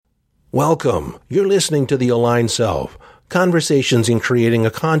Welcome. You're listening to The Aligned Self, Conversations in Creating a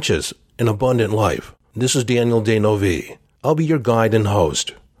Conscious and Abundant Life. This is Daniel D'Novi. I'll be your guide and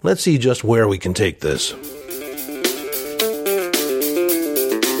host. Let's see just where we can take this.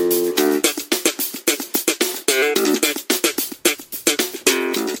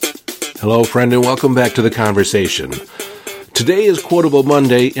 Hello, friend, and welcome back to the conversation. Today is Quotable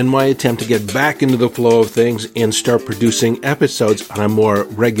Monday in my attempt to get back into the flow of things and start producing episodes on a more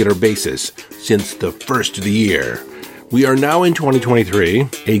regular basis since the first of the year. We are now in 2023,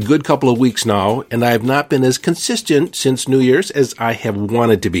 a good couple of weeks now, and I have not been as consistent since New Year's as I have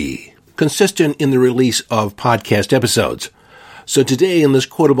wanted to be. Consistent in the release of podcast episodes. So today in this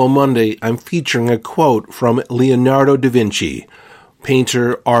Quotable Monday, I'm featuring a quote from Leonardo da Vinci,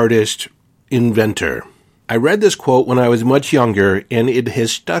 painter, artist, inventor. I read this quote when I was much younger, and it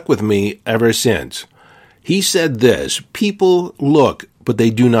has stuck with me ever since. He said this: "People look, but they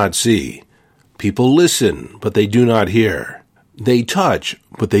do not see. People listen, but they do not hear. They touch,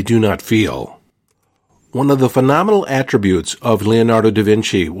 but they do not feel." One of the phenomenal attributes of Leonardo da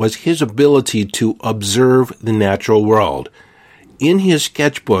Vinci was his ability to observe the natural world. In his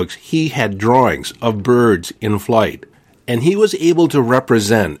sketchbooks, he had drawings of birds in flight, and he was able to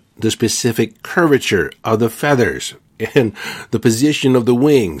represent the specific curvature of the feathers and the position of the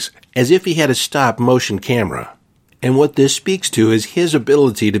wings as if he had a stop-motion camera. And what this speaks to is his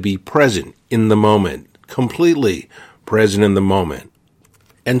ability to be present in the moment, completely present in the moment.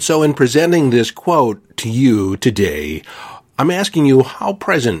 And so in presenting this quote to you today, I'm asking you, how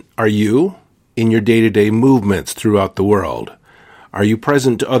present are you in your day-to-day movements throughout the world? Are you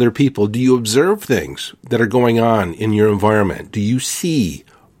present to other people? Do you observe things that are going on in your environment? Do you see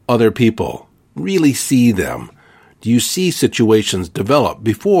other people? Really see them? Do you see situations develop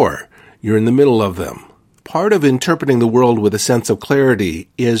before you're in the middle of them? Part of interpreting the world with a sense of clarity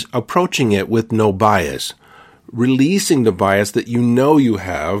is approaching it with no bias. Releasing the bias that you know you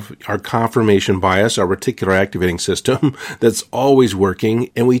have, our confirmation bias, our reticular activating system, that's always working,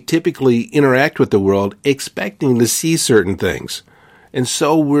 and we typically interact with the world expecting to see certain things. And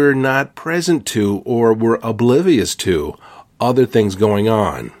so we're not present to, or we're oblivious to, other things going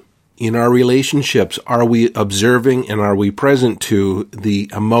on. In our relationships, are we observing and are we present to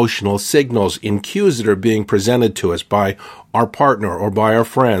the emotional signals and cues that are being presented to us by our partner or by our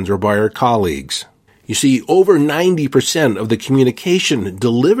friends or by our colleagues? You see, over 90% of the communication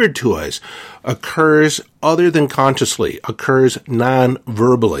delivered to us occurs other than consciously, occurs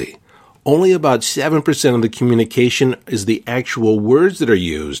non-verbally. Only about 7% of the communication is the actual words that are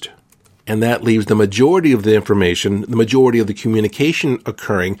used. And that leaves the majority of the information, the majority of the communication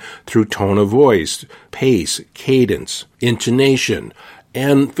occurring through tone of voice, pace, cadence, intonation.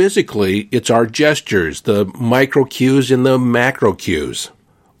 And physically, it's our gestures, the micro cues and the macro cues.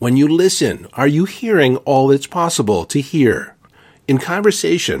 When you listen, are you hearing all that's possible to hear? In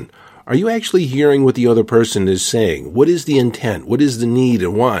conversation, are you actually hearing what the other person is saying? What is the intent? What is the need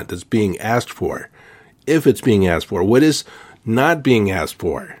and want that's being asked for? If it's being asked for, what is not being asked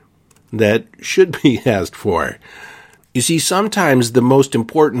for that should be asked for? You see, sometimes the most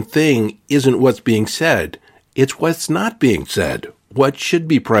important thing isn't what's being said. It's what's not being said. What should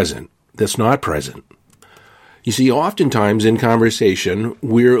be present that's not present. You see, oftentimes in conversation,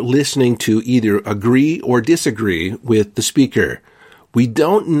 we're listening to either agree or disagree with the speaker. We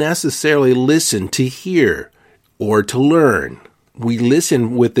don't necessarily listen to hear or to learn. We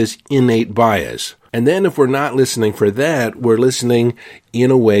listen with this innate bias. And then if we're not listening for that, we're listening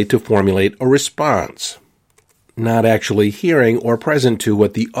in a way to formulate a response, not actually hearing or present to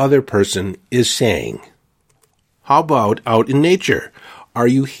what the other person is saying. How about out in nature? Are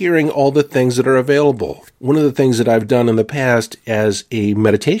you hearing all the things that are available? One of the things that I've done in the past as a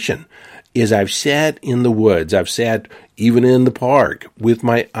meditation is I've sat in the woods, I've sat even in the park with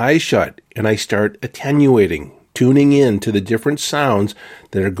my eyes shut, and I start attenuating, tuning in to the different sounds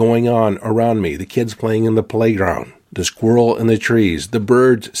that are going on around me. The kids playing in the playground, the squirrel in the trees, the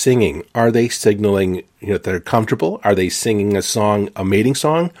birds singing. Are they signaling that they're comfortable? Are they singing a song, a mating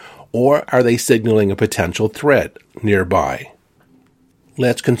song? Or are they signaling a potential threat nearby?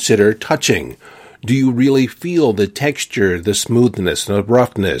 Let's consider touching. Do you really feel the texture, the smoothness, the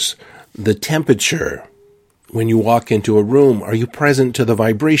roughness, the temperature? When you walk into a room, are you present to the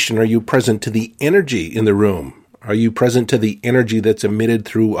vibration? Are you present to the energy in the room? Are you present to the energy that's emitted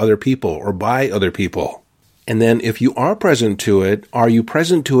through other people or by other people? And then if you are present to it, are you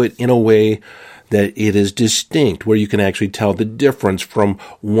present to it in a way that it is distinct, where you can actually tell the difference from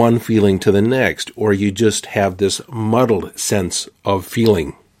one feeling to the next, or you just have this muddled sense of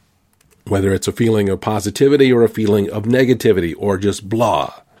feeling? Whether it's a feeling of positivity or a feeling of negativity or just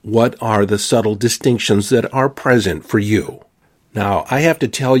blah. What are the subtle distinctions that are present for you? Now, I have to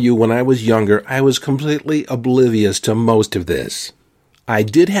tell you, when I was younger, I was completely oblivious to most of this. I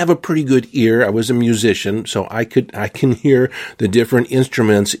did have a pretty good ear. I was a musician, so I can hear the different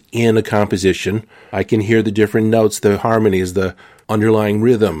instruments in a composition. I can hear the different notes, the harmonies, the underlying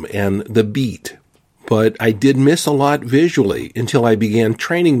rhythm, and the beat. But I did miss a lot visually until I began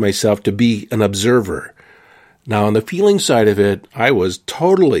training myself to be an observer. Now, on the feeling side of it, I was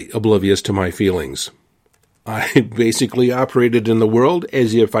totally oblivious to my feelings. I basically operated in the world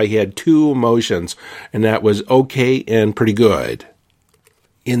as if I had two emotions, and that was okay and pretty good.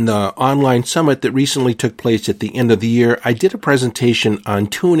 In the online summit that recently took place at the end of the year, I did a presentation on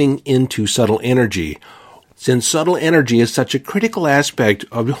tuning into subtle energy. Since subtle energy is such a critical aspect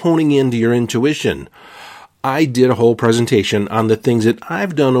of honing into your intuition, I did a whole presentation on the things that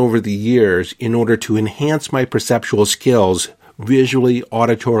I've done over the years in order to enhance my perceptual skills visually,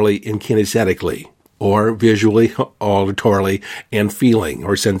 auditorily, and kinesthetically, or visually, auditorily, and feeling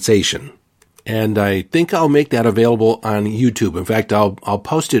or sensation. And I think I'll make that available on YouTube. In fact, I'll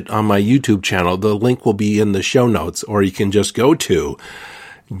post it on my YouTube channel. The link will be in the show notes, or you can just go to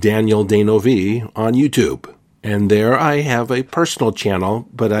Daniel Dano V on YouTube. And there I have a personal channel,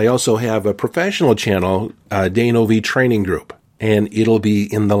 but I also have a professional channel, Dano V Training Group, and it'll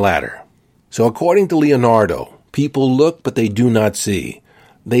be in the latter. So according to Leonardo, people look, but they do not see.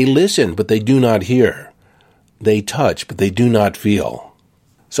 They listen, but they do not hear. They touch, but they do not feel.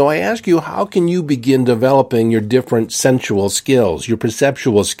 So I ask you, how can you begin developing your different sensual skills, your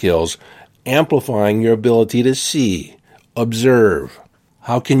perceptual skills, amplifying your ability to see, observe?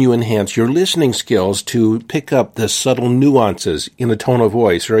 How can you enhance your listening skills to pick up the subtle nuances in a tone of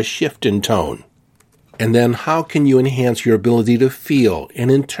voice or a shift in tone? And then how can you enhance your ability to feel and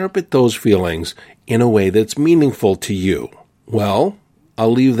interpret those feelings in a way that's meaningful to you? Well,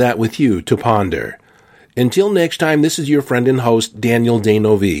 I'll leave that with you to ponder. Until next time, this is your friend and host, Daniel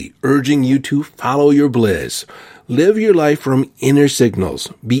Dano V, urging you to follow your bliss. Live your life from inner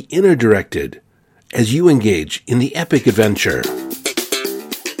signals. Be inner directed as you engage in the epic adventure.